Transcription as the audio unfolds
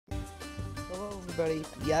everybody.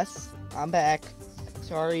 Yes, I'm back.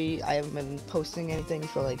 Sorry, I haven't been posting anything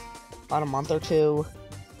for like about a month or two.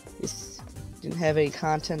 Just didn't have any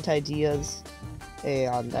content ideas,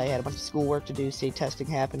 and I had a bunch of schoolwork to do. State testing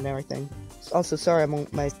happened and everything. Also, sorry,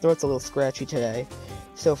 my throat's a little scratchy today,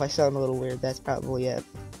 so if I sound a little weird, that's probably it.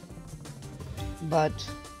 But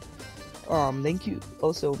thank you.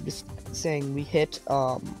 Also, just saying we hit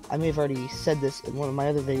I may have already said this in one of my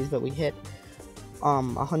other videos, but we hit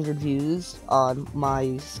 100 views on my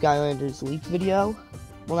Skylanders leak video.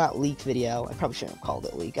 Well, not leak video. I probably shouldn't have called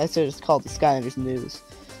it leak. I should have just called it Skylanders news.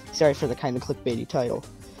 Sorry for the kind of clickbaity title.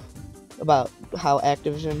 About how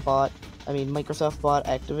Microsoft bought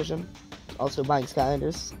Activision, also buying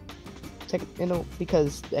Skylanders.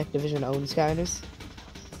 Because Activision owns Skylanders.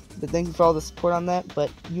 But thank you for all the support on that.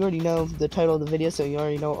 But you already know the title of the video, so you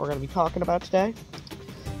already know what we're going to be talking about today.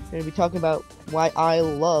 We're going to be talking about why I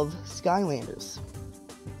love Skylanders.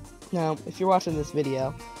 Now, if you're watching this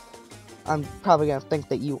video, I'm probably going to think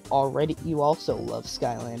that you also love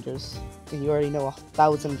Skylanders, and you already know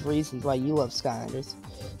 1,000 reasons why you love Skylanders.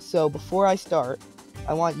 So before I start,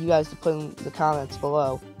 I want you guys to put in the comments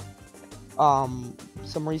below some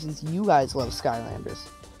reasons you guys love Skylanders,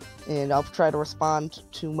 and I'll try to respond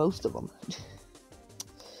to most of them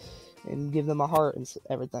and give them a heart and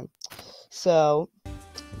everything. So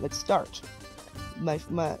let's start. I'm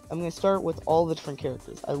going to start with all the different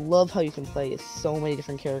characters. I love how you can play as so many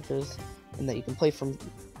different characters, and that you can play from,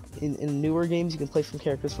 in newer games, you can play from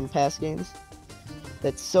characters from past games.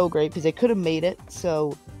 That's so great, because they could have made it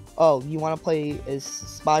so, oh, you want to play as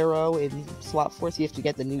Spyro in Swap Force, you have to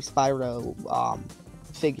get the new Spyro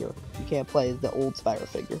figure. You can't play as the old Spyro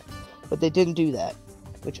figure. But they didn't do that,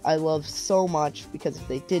 which I love so much, because if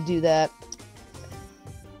they did do that,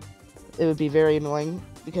 it would be very annoying,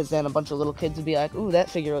 because then a bunch of little kids would be like, ooh, that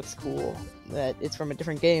figure looks cool. That it's from a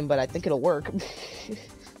different game, but I think it'll work.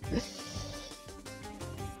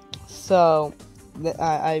 So,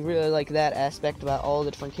 I really like that aspect about all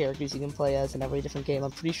the different characters you can play as in every different game.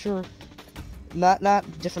 I'm pretty sure, not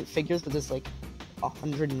different figures, but there's like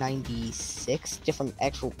 196 different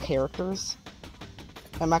actual characters.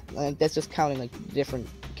 That's just counting like different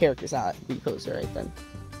characters, not repos or anything.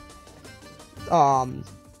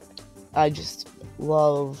 I just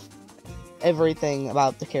love everything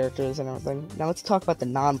about the characters and everything. Now let's talk about the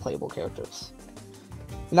non-playable characters.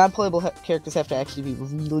 The non-playable characters have to actually be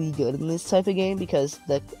really good in this type of game, because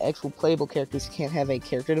the actual playable characters can't have a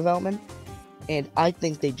character development, and I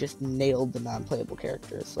think they just nailed the non-playable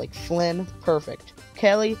characters. Like Flynn, perfect.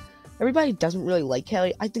 Kelly, everybody doesn't really like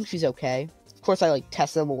Kelly. I think she's okay. Of course, I like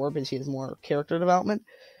Tessa more because she has more character development.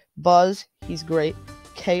 Buzz, he's great.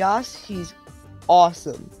 Chaos, he's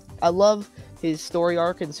awesome. I love his story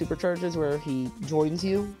arc in Superchargers where he joins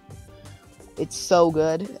you. It's so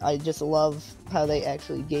good. I just love how they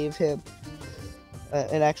actually gave him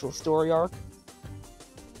an actual story arc,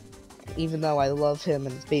 even though I love him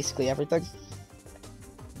in basically everything.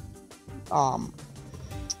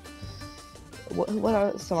 What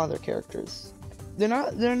are some other characters? There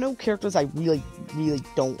are no characters I really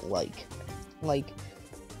don't like. Like,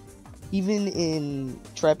 even in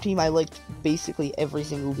Trap Team, I liked basically every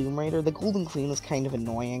single Doom Raider. The Golden Queen was kind of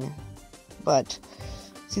annoying, but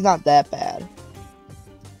she's not that bad.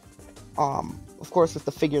 Of course, with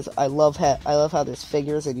the figures, I love how there's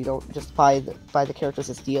figures and you don't just buy the characters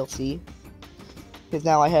as DLC. Because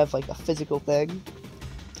now I have like a physical thing.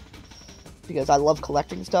 Because I love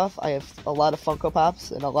collecting stuff. I have a lot of Funko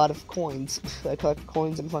Pops and a lot of coins. I collect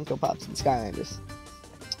coins and Funko Pops in Skylanders.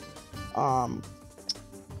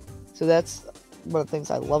 So that's one of the things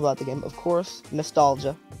I love about the game. Of course,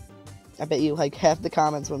 nostalgia. I bet you like half the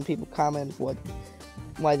comments when people comment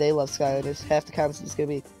why they love Skylanders, half the comments are just gonna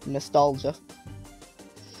be nostalgia.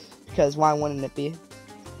 Because why wouldn't it be?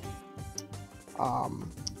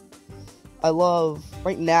 I love,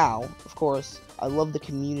 right now, of course, I love the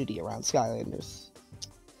community around Skylanders.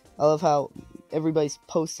 I love how everybody's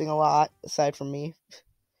posting a lot, aside from me.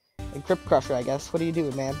 And Crypt Crusher, I guess. What are you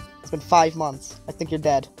doing, man? It's been 5 months. I think you're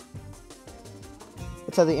dead.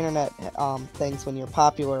 That's how the internet thinks when you're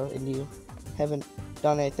popular and you haven't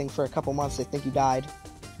done anything for a couple months. They think you died.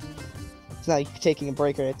 It's not like you're taking a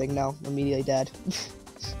break or anything. No, immediately dead.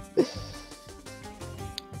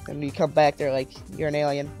 And when you come back, they're like, you're an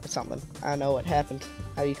alien or something. I don't know what happened.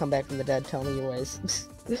 How do you come back from the dead? Tell me your ways.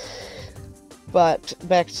 But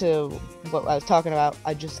back to what I was talking about.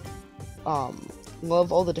 I just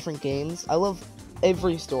love all the different games. I love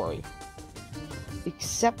every story.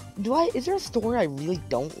 Except, is there a story I really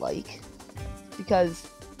don't like? Because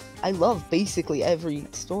I love basically every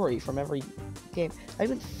story from every game. I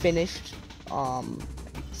haven't finished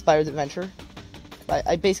Spyro's Adventure.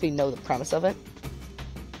 I basically know the premise of it.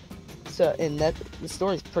 So, and the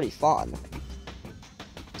story's pretty fun.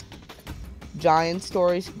 Giant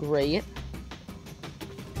story's great.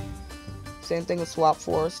 Same thing with Swap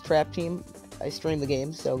Force, Trap Team. I stream the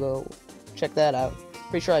game, so go check that out.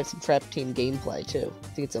 Pretty sure I have some Trap Team gameplay too. I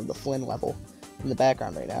think it's on the Flynn level in the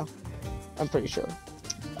background right now. I'm pretty sure.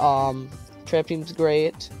 Trap Team's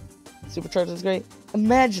great. Supercharger's great.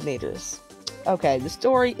 Imaginators. Okay, the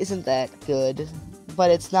story isn't that good,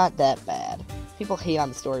 but it's not that bad. People hate on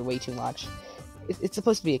the story way too much. It's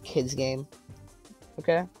supposed to be a kid's game.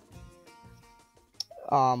 Okay?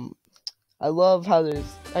 I love how there's...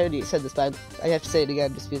 I already said this, but I have to say it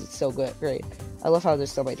again just because it's so good. Great. I love how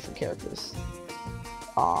there's so many different characters.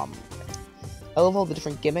 I love all the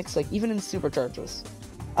different gimmicks, like, even in Superchargers.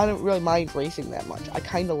 I don't really mind racing that much. I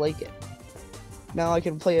kinda like it. Now I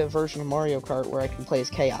can play a version of Mario Kart where I can play as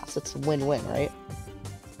Chaos. It's a win-win, right?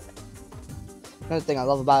 Another thing I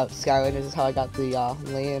love about Skylanders is how I got the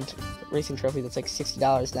land racing trophy that's like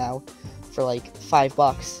 $60 now for like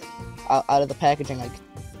 $5 out of the packaging like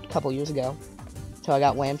a couple years ago. So I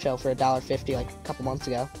got Whamshell for $1.50 like a couple months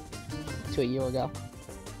ago to a year ago.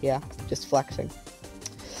 Yeah, just flexing.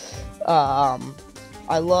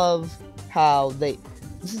 I love how this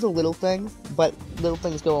is a little thing, but little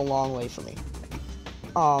things go a long way for me.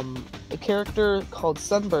 A character called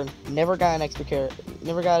Sunburn never got an extra character,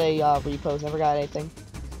 never got a repose, never got anything.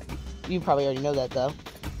 You probably already know that though.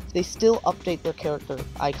 They still update their character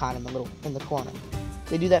icon in the corner.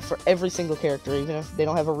 They do that for every single character, even if they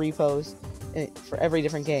don't have a repose, for every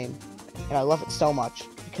different game. And I love it so much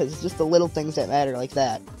because it's just the little things that matter like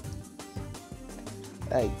that.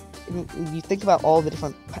 You think about all the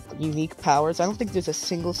different unique powers. I don't think there's a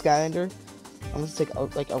single Skylander unless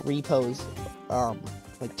it's like a repose.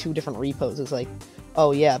 Like 2 different reposes, like,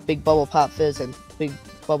 oh yeah, Big Bubble Pop Fizz and Big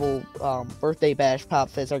Bubble Birthday Bash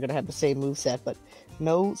Pop Fizz are gonna have the same moveset, but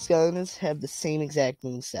no Skylanders have the same exact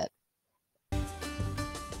moveset.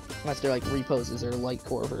 Unless they're like reposes or light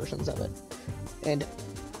core versions of it. And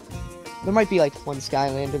there might be like 2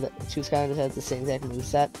 Skylanders have the same exact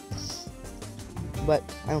moveset. But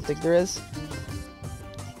I don't think there is.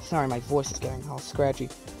 Sorry, my voice is getting all scratchy.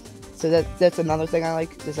 So that's another thing I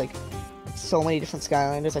like. There's like so many different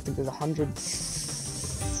Skylanders. I think there's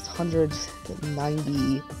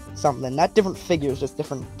 190 something. Not different figures, just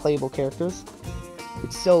different playable characters.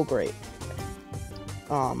 It's so great.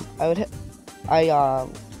 I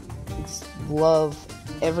love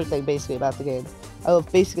everything basically about the game. I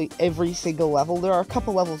love basically every single level. There are a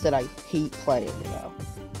couple levels that I hate playing, you know.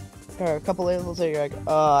 There are a couple levels that you're like,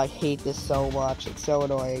 oh, I hate this so much. It's so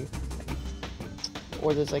annoying.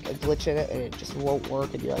 Or there's like a glitch in it and it just won't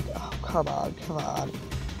work and you're like, oh, come on.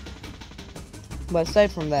 But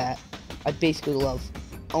aside from that, I basically love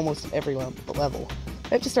almost every level. I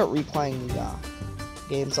have to start replaying the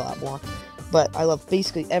games a lot more. But I love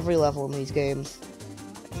basically every level in these games.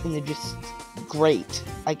 And they're just great.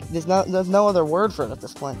 There's no other word for it at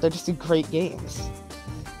this point. They're just great games.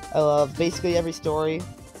 I love basically every story.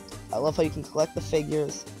 I love how you can collect the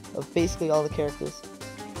figures of basically all the characters.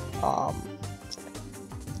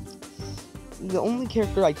 The only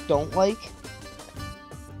character I don't like...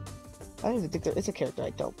 I don't even think there is a character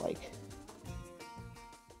I don't like.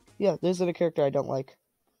 Yeah, there's a character I don't like.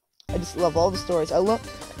 I just love all the stories. You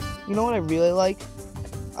know what I really like?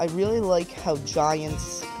 I really like how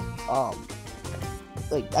Giants... I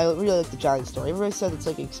really like the Giant story. Everybody said it's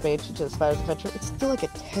like an expansion to the Spyro's Adventure. It's still like a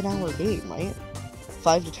 10-hour game, right?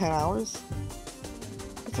 5 to 10 hours?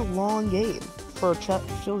 It's a long game for a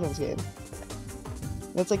children's game.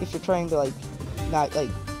 That's like if you're trying to not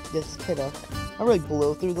just kind of not really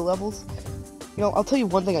blow through the levels. You know, I'll tell you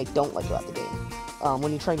one thing I don't like about the game.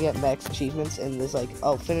 When you're trying to get max achievements and there's like,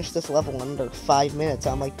 oh, finish this level in under 5 minutes.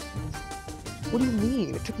 I'm like, what do you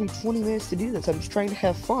mean? It took me 20 minutes to do this. I'm just trying to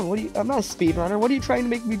have fun. I'm not a speedrunner. What are you trying to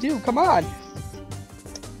make me do? Come on.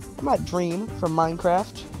 I'm not Dream from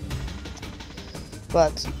Minecraft.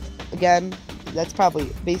 But again, that's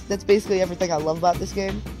basically everything I love about this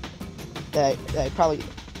game. I probably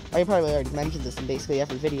already mentioned this in basically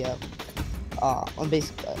every video.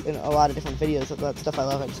 In a lot of different videos about stuff I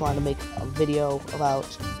love. I just wanted to make a video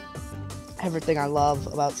about everything I love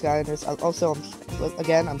about Skylanders. Also,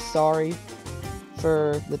 I'm sorry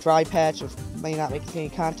for the dry patch of me not making any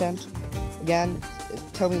content. Again,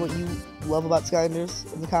 tell me what you love about Skylanders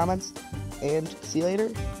in the comments. And see you later.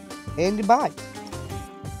 And goodbye.